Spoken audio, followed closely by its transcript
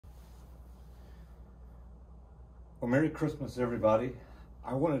Well, Merry Christmas, everybody.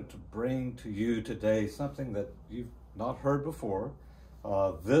 I wanted to bring to you today something that you've not heard before.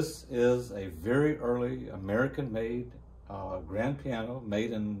 This is a very early American-made grand piano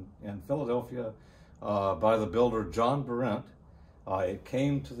made in Philadelphia by the builder John Behrent. It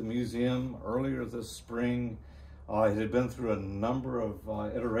came to the museum earlier this spring. It had been through a number of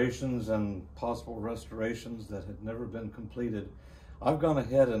iterations and possible restorations that had never been completed. I've gone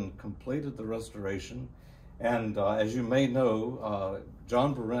ahead and completed the restoration. And as you may know,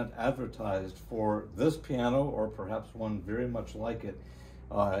 John Behrent advertised for this piano, or perhaps one very much like it,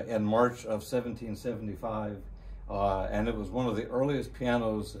 in March of 1775. And it was one of the earliest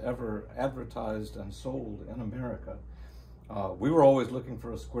pianos ever advertised and sold in America. We were always looking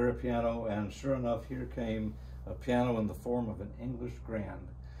for a square piano, and sure enough, here came a piano in the form of an English grand.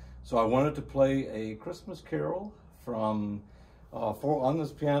 So I wanted to play a Christmas carol from on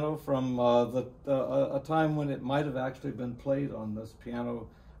this piano from a time when it might have actually been played on this piano.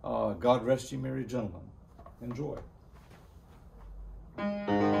 God rest ye merry gentlemen. Enjoy.